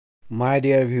My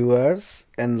dear viewers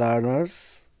and learners,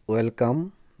 welcome,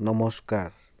 নমস্কাৰ।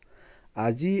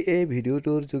 আজি এই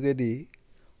ভিডিওটোৰ যোগেদি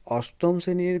অষ্টম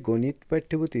শ্ৰেণীৰ গণিত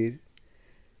পাঠ্যপুথিৰ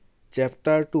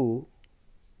চেপ্টাৰ 2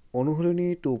 অনুশীলনী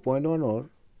 2.1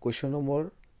 কোৱেশ্চন নম্বৰ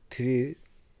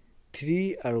 3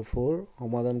 আৰু 4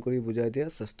 সমাধান কৰি বুজাই দিয়া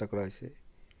চেষ্টা কৰা হৈছে।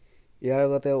 ইয়াৰ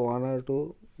আগতে 1 আৰু 2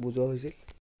 বুজোৱা হৈছিল।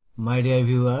 My dear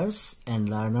viewers and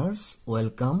learners,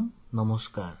 welcome,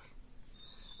 নমস্কাৰ।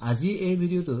 আজি এই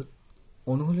ভিডিওটোত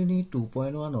অনুশীলনী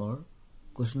 2.1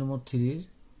 কোৱেশ্চন নম্বৰ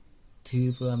 3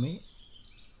 পৰা আমি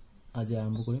আজি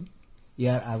আৰম্ভ কৰিম।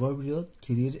 ইয়াৰ আগৰ ভিডিওত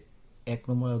 3 1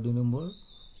 নম্বৰ আৰু 2 নম্বৰ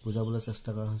বুজাবলৈ চেষ্টা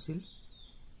কৰা হৈছিল।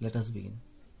 Let us begin.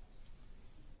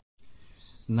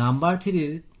 Number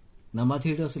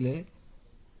 3 আছিলে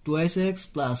 2x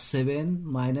plus 7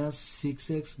 minus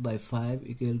 6x by 5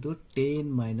 equal to 10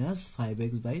 minus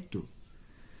 5x by 2.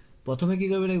 প্ৰথমে কি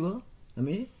কৰিব লাগিব?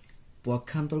 আমি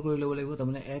পক্ষান্তৰ কৰি ল'ব লাগিব।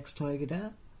 তাৰমানে x থয় কিটা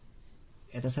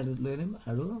এটা সাইডত লৈ নিম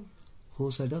আৰু হো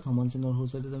সাইডত সমান চিহ্নৰ হো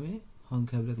সাইডত আমি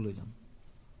সংখ্যাবিলাক লৈ যাম।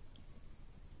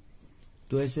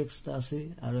 2x টা আছে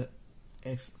আৰু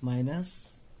x minus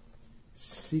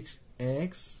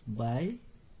 6x by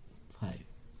 5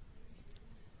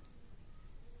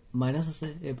 minus আছে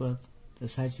এই পৰত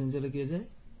সাইড চেঞ্জ হলে কি হৈ যায়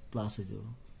প্লাস হৈ যাব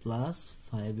plus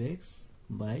 5x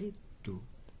by 2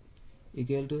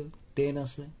 equal to 10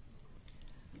 আছে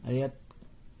আৰু ইয়াত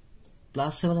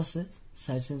প্লাস 7 আছে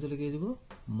সাইড চেঞ্জ হলে কি হৈ যাব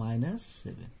minus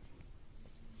 7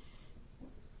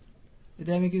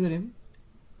 এটা আমি কি কৰিম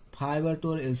 5 আৰু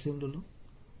 2 এর এলসিএম ললো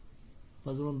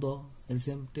 5 গুণ 10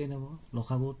 এলসিএম 10 হ'ব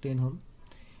লখাব 10 হল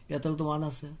ইয়াতল তো মান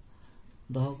আছে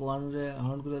 10 ক 1 ৰে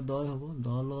হৰণ কৰিলে 10 হ'ব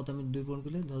 10 লগত আমি 2 পূৰণ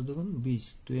কৰিলে 10 দুগুণ 20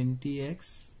 20x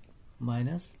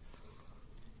minus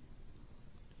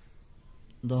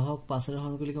 10 ক 5 ৰে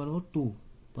হৰণ কৰিলে কিমান হ'ব 2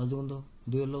 5 দুগুণ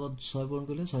 2 এৰ লগত 6 পূৰণ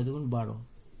কৰিলে 6 দুগুণ 12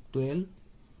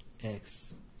 12x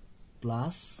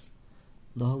plus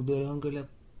 10 ক 2 ৰে হৰণ কৰিলে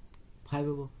 5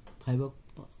 হ'ব 5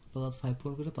 ক লগত 5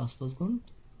 পূৰণ কৰিলে 5 5 গুণ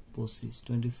 25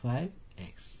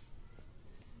 25x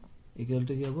equal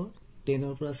to কি হ'ব 10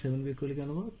 ৰ পৰা 7 বিয়োগ কৰিলে কিমান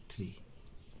হ'ব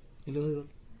 3 এলো হৈ গল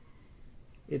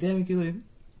এতিয়া আমি কি কৰিম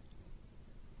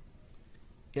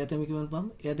ইয়াতে আমি কিমান পাম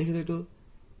ইয়া দেখিলে এটো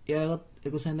ইয়াৰ আগত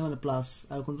একো সাইন মানে প্লাস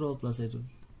আৰু কোনটো প্লাস এটো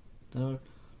তাৰ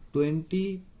 20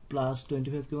 plus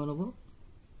 25 কিমান হ'ব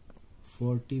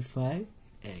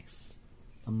 45x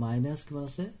minus কিমান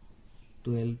আছে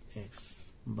 12x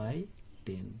by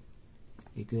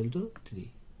 10 equal to 3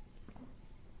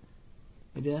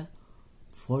 এতিয়া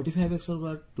 45x ৰ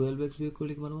পৰা 12x বিয়োগ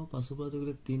কৰিলে কিমান হ'ব 5 ৰ পৰা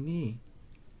গলে 3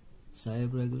 4 ৰ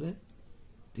পৰা গলে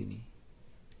 3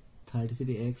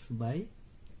 33x by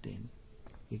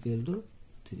 10 equal to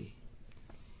 3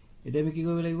 এটা আমি কি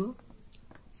কৰিব লাগিব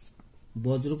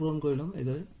বজ্ৰ পূৰণ কৰি লম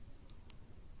এদৰে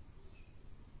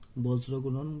বজ্ৰ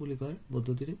গুণন বুলি কয়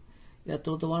পদ্ধতিৰে ইয়াত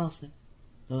তো মান আছে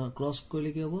ক্ৰস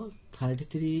কৰিলে কি হ'ব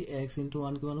 33x *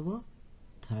 1 কিমান হ'ব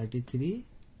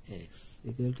 33x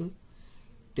equal to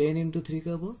 10 * 3 কি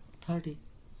হ'ব 30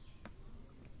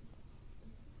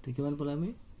 তো কিমান পালে আমি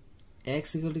x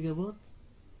equal to কি হ'ব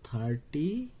 30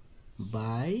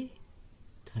 by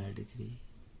 33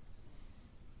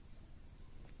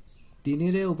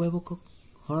 3 ৰে উভয় পক্ষ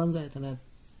হৰণ যায় তানে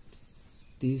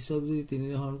 30 ক যদি 3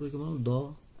 ৰে হৰণ কৰি কিমান 10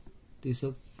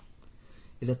 30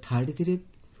 এটা 33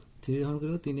 3 ৰে হৰণ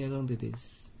কৰিব 3 * 1 = 33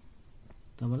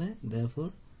 তাৰ মানে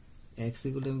therefore x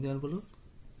equal to কিমান পালো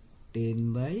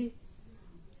 10 by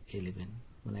 11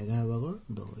 মানে 11 ভাগৰ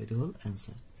 10 এটো হল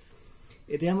आंसर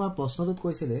এতিয়া আমাৰ প্ৰশ্নটোত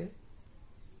কৈছিলে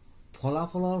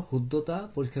ফলাফলৰ শুদ্ধতা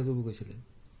পৰীক্ষা কৰিব কৈছিলে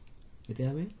এতিয়া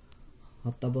আমি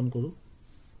সত্যাপন কৰো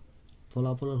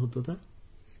ফলাফলৰ শুদ্ধতা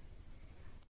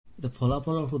এটা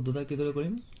ফলাফলৰ শুদ্ধতা কিদৰে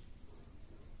কৰিম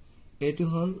এটো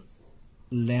হল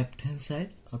লেফট হ্যান্ড সাইড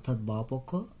অর্থাৎ বাম পক্ষ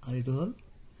আর এটো হল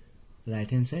রাইট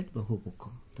হ্যান্ড সাইড বা হো পক্ষ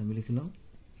আমি লিখিলাম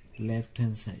লেফট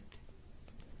হ্যান্ড সাইড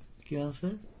কি আছে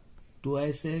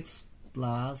 2x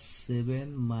plus 7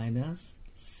 minus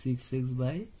 6x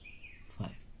by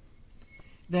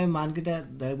 5 দাই মান কিটা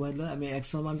ডাইরেক্ট বহাইলো আমি x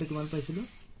এর মানটো কিমান পাইছিলো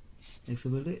x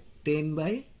এর 10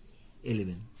 by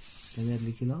 11 আমি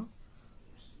লিখিলো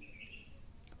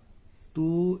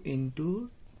 2 into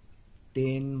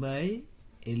 10 by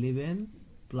 11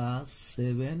 plus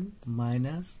 7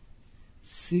 minus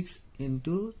 6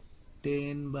 into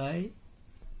 10 by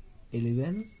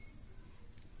 11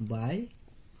 by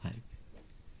 5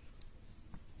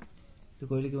 তো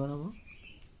কইলে কিমান হ'ব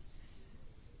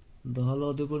 10 ল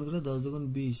 2 পূৰণ কৰিলে 10 দুগুণ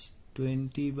 20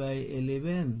 20 by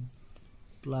 11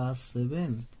 plus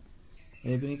 7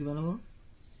 এপিনে কিমান হ'ব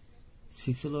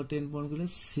 6 ল 10 পূৰণ কৰিলে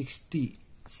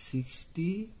 60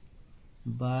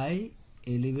 by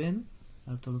 11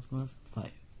 আৰ তলত কিমান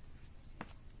 5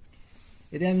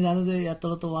 এতিয়া আমি জানো যে ইয়াৰ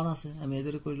তলত 1 আছে আমি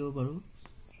এদৰে কৰি লব পাৰো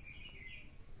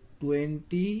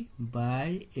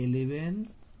 20/11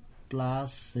 plus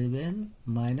 7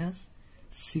 minus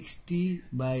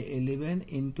 60/11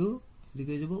 into কি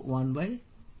যাব 1/5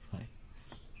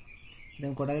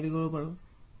 then কটাকটি কৰিব পাৰো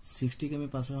 60 কে আমি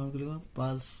 5 ৰ হৰণ কৰিব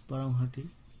 5 12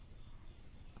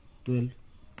 12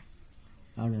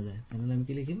 আৰু না যায় তেনে আমি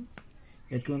কি লিখিম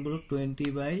এত কিমান পালো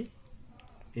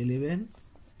 20/11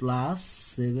 plus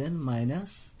 7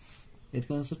 minus এত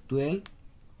কিমান আছে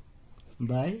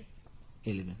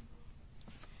 12/11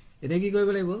 এটা কি কৰিব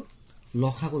লাগিব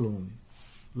লখা কলম আমি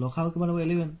লখা কিমান হ'ব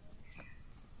 11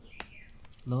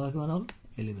 লখা কিমান হ'ল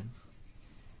 11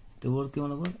 তো বৰ্ড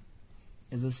কিমান হ'ব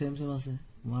এটা সেম আছে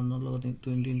 1 ৰ লগত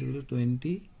 20 ইনটু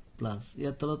 20 প্লাস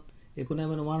ইয়াৰ তলত একো নাই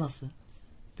মানে 1 আছে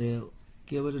তে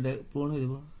কি হ'ব এটা পূৰণ হৈ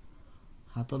যাব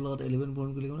হাতৰ লগত 11 পূৰণ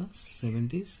কৰিলে কিমান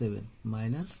 77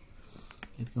 মাইনাস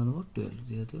এত কিমান হ'ব 12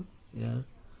 যেহেতু ইয়াৰ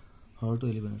হৰটো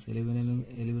 11 আছে 11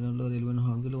 ৰ লগত 11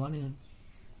 হৰণ কৰিলে 1 হয়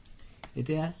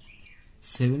এতিয়া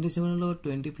 77 ৰ লগত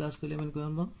 20 প্লাস কৰিলে আমি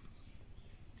কিমান পাম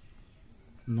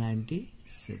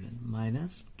 97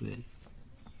 minus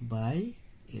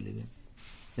 12/11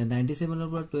 then 97 ৰ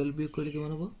পৰা 12 বিয়োগ কৰিলে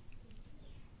কিমান হ'ব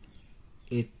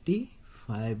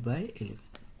 85/11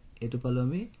 এটো পালো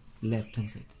আমি লেফট হ্যান্ড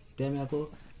সাইড এতিয়া আমি আকৌ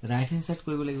রাইট হ্যান্ড সাইড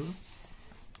কৰিব লাগিব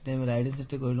এতিয়া আমি ৰাইট হ্যান্ড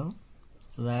সাইডে কৰি লওঁ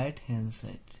রাইট হ্যান্ড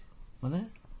সাইড মানে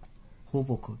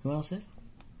সোপক্ষ কিমান আছে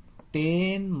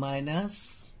 10 minus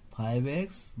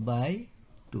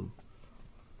 5x/2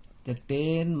 the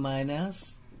 10 minus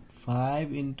 5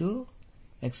 into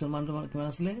x ৰ মান কিমান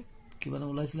আছিল কিমান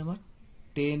ওলাইছিল আমাৰ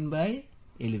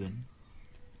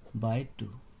 10/11/2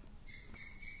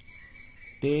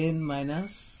 10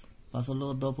 minus 5 ৰ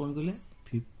লগত 10 পূৰণ কৰিলে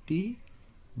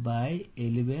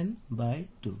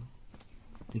 50/11/2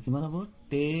 তে কিমান হ'ব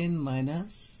 10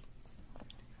 minus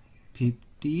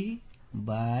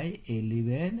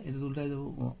 50/11 এটা উল্টাই যাব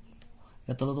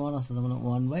এত তলত 1 আছে মানে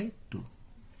 1/2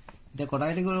 এটা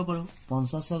কটাকটি কৰিব পাৰো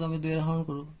 50 ক আমি 2 ৰে হৰণ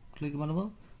কৰো কিমান হ'ব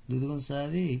 2 ×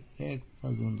 4 1 5 ×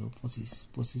 2 25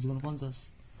 25 ×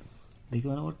 50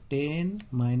 কিমান হ'ব 10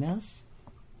 minus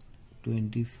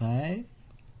 25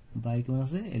 বাই কিমান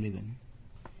আছে 11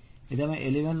 এটা আমি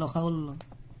 11 লখা কৰিলো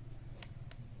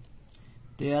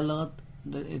তে ইয়াৰ লগত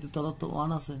এটো তলত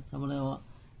 1 আছে মানে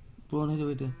পূৰণ হৈ যাব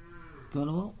এটা কিমান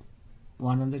হ'ব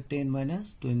 110 minus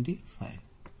 25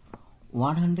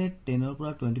 110 ৰ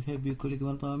পৰা 25 বিয়োগ কৰিলে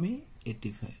কিমান পাম আমি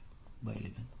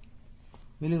 85/11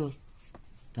 মিলি গল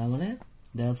তাৰ মানে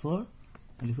therefore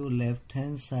লিখো left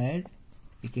hand side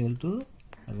equal to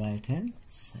right hand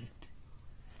side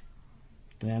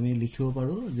তো আমি লিখিব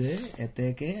পাৰো যে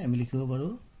এতেকে আমি লিখিব পাৰো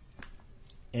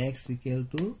x equal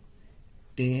to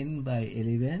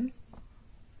 10/11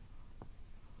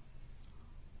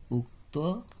 উক্ত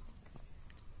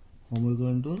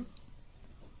সমীকৰণটোৰ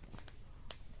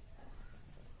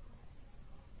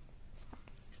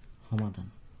সমাধান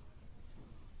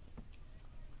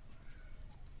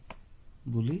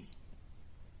বুলি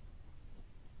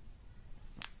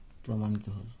প্ৰমাণিত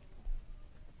হল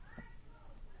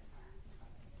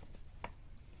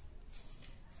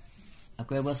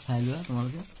আকৌ এবাৰ চাই লোৱা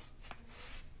তোমালোকে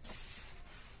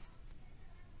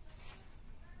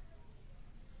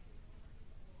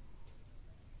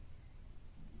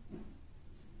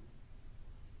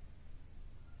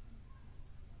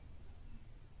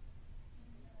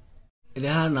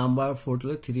এটা number 4 to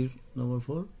 3 number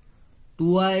 4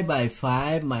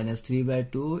 2y/5 minus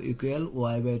 3/2 equal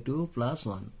y/2 plus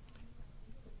 1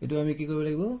 এটো আমি কি কৰিব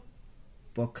লাগিব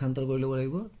পক্ষান্তৰ কৰি লব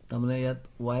লাগিব তাৰমানে ইয়াত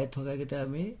y থকা কিটা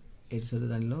আমি এটো সাথে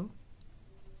জানিলো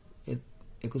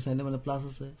একো সাইনে মানে প্লাস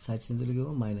আছে সাইড সাইনে লিখিব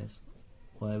মাইনাস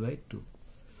y/2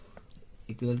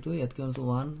 equal to ইয়াত কিমান আছে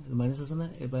 1 মাইনাস আছে না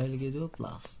এ বাহিৰ লিখি যাব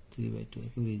প্লাস 3/2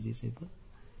 একো ইজি সাইব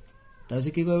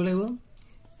তাৰপিছত কি কৰিব লাগিব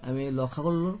আমি লখা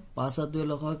কৰিলো 5 আৰ 2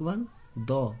 লখা কিমান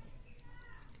 10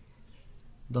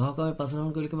 10 ক আমি 5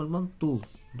 হৰণ কৰিলে কিমান পাম 2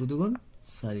 2 দুগুণ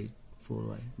 4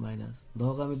 4y মাইনাস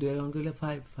 10 ক আমি 2 হৰণ কৰিলে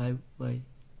 5 5y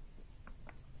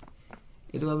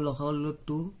এটো আমি লখা কৰিলো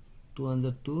 2 2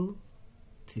 2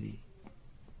 3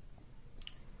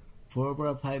 4 ৰ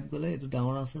পৰা 5 গলে এটো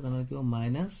ডাঙৰ আছে তাৰমানে কি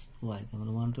মাইনাস y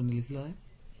তাৰমানে 1 টো লিখিলে হয়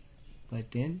বাই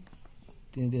 10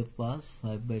 3 দিয়ে 5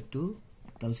 5/2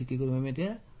 তাৰপিছত কি কৰিম আমি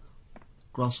এতিয়া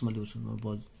cross multiplication or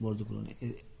বৰ্জ পূৰণ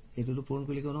এটো পূৰণ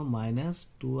কৰিলে কোন minus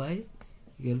 2y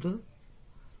equal to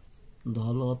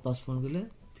 10 লগত 5 পূৰণ কৰিলে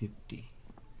 50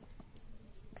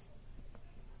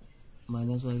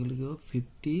 minus y equal to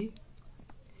 50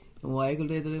 y equal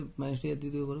to এদৰে minus টো দি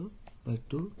দিব পাৰো by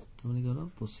 2 তাৰমানে কোন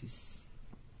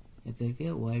 25 এতেকে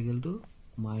y equal to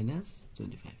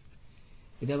 -25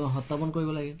 এটা আমি হত্যাপন কৰিব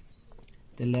লাগে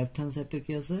তে লেফট হ্যান্ড সাইডটো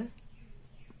কি আছে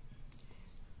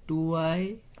 2y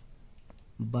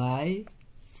by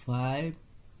 5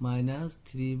 minus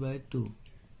 3/2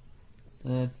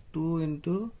 2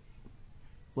 into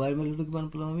y ভ্যালুটো কিমান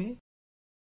পালো আমি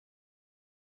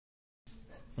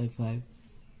by 5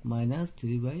 minus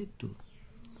 3/2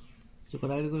 so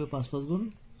কটাই কৰি 5 5 গুণ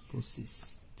 25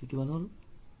 তো কিমান হল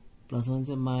প্লাস 1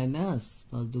 से माइनस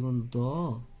 5 দুগুণ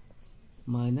 10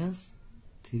 minus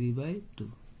 3/2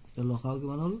 তো লখাও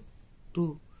কিমান হল 2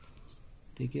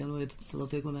 ঠিক আছে এটা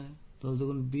তলতে কোন 10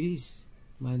 দুগুণ 20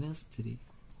 minus 3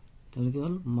 তাহলে কি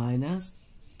হল minus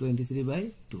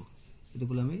 23/2 এটা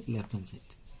বলে আমি left hand side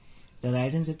the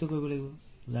right hand side to কৰিব লাগিব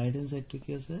right hand side to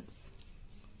কি আছে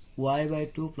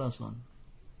y/2 plus 1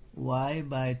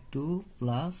 y/2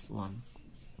 plus 1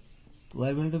 y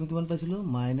ভ্যালুটো আমি কিমান পাইছিলো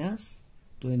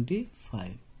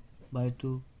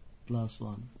 -25/2 plus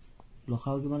 1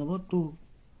 লখাও কিমান হ'ব 2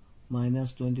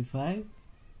 -25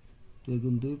 2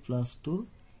 গুণ 2 plus 2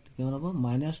 কিমান হ'ব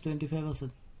 -25 আছে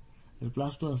আৰু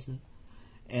প্লাস 2 আছে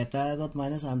এটাৰ আগত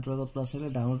মাইনাস আনটোৰ আগত প্লাস হ'লে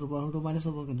ডাঙৰটোৰ পাৱাৰটো মাইনাস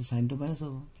হ'ব কিন্তু সাইনটো মাইনাস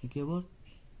হ'ব কি হ'ব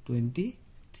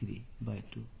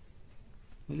 23/2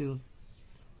 মিলি গল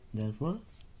therefore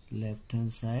left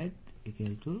hand side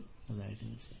equal to right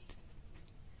hand side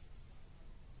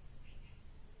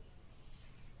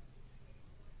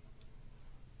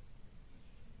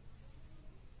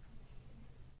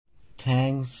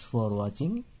thanks for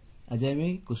watching আজি আমি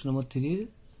কোশ্চন নম্বৰ 3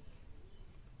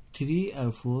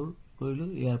 আৰু 4 কৰিলো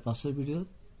ইয়াৰ পাছৰ ভিডিঅ'ত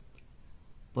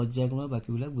পৰ্যায়ক্ৰমে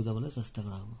বাকিবিলাক বুজাবলৈ চেষ্টা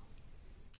কৰা হ'ব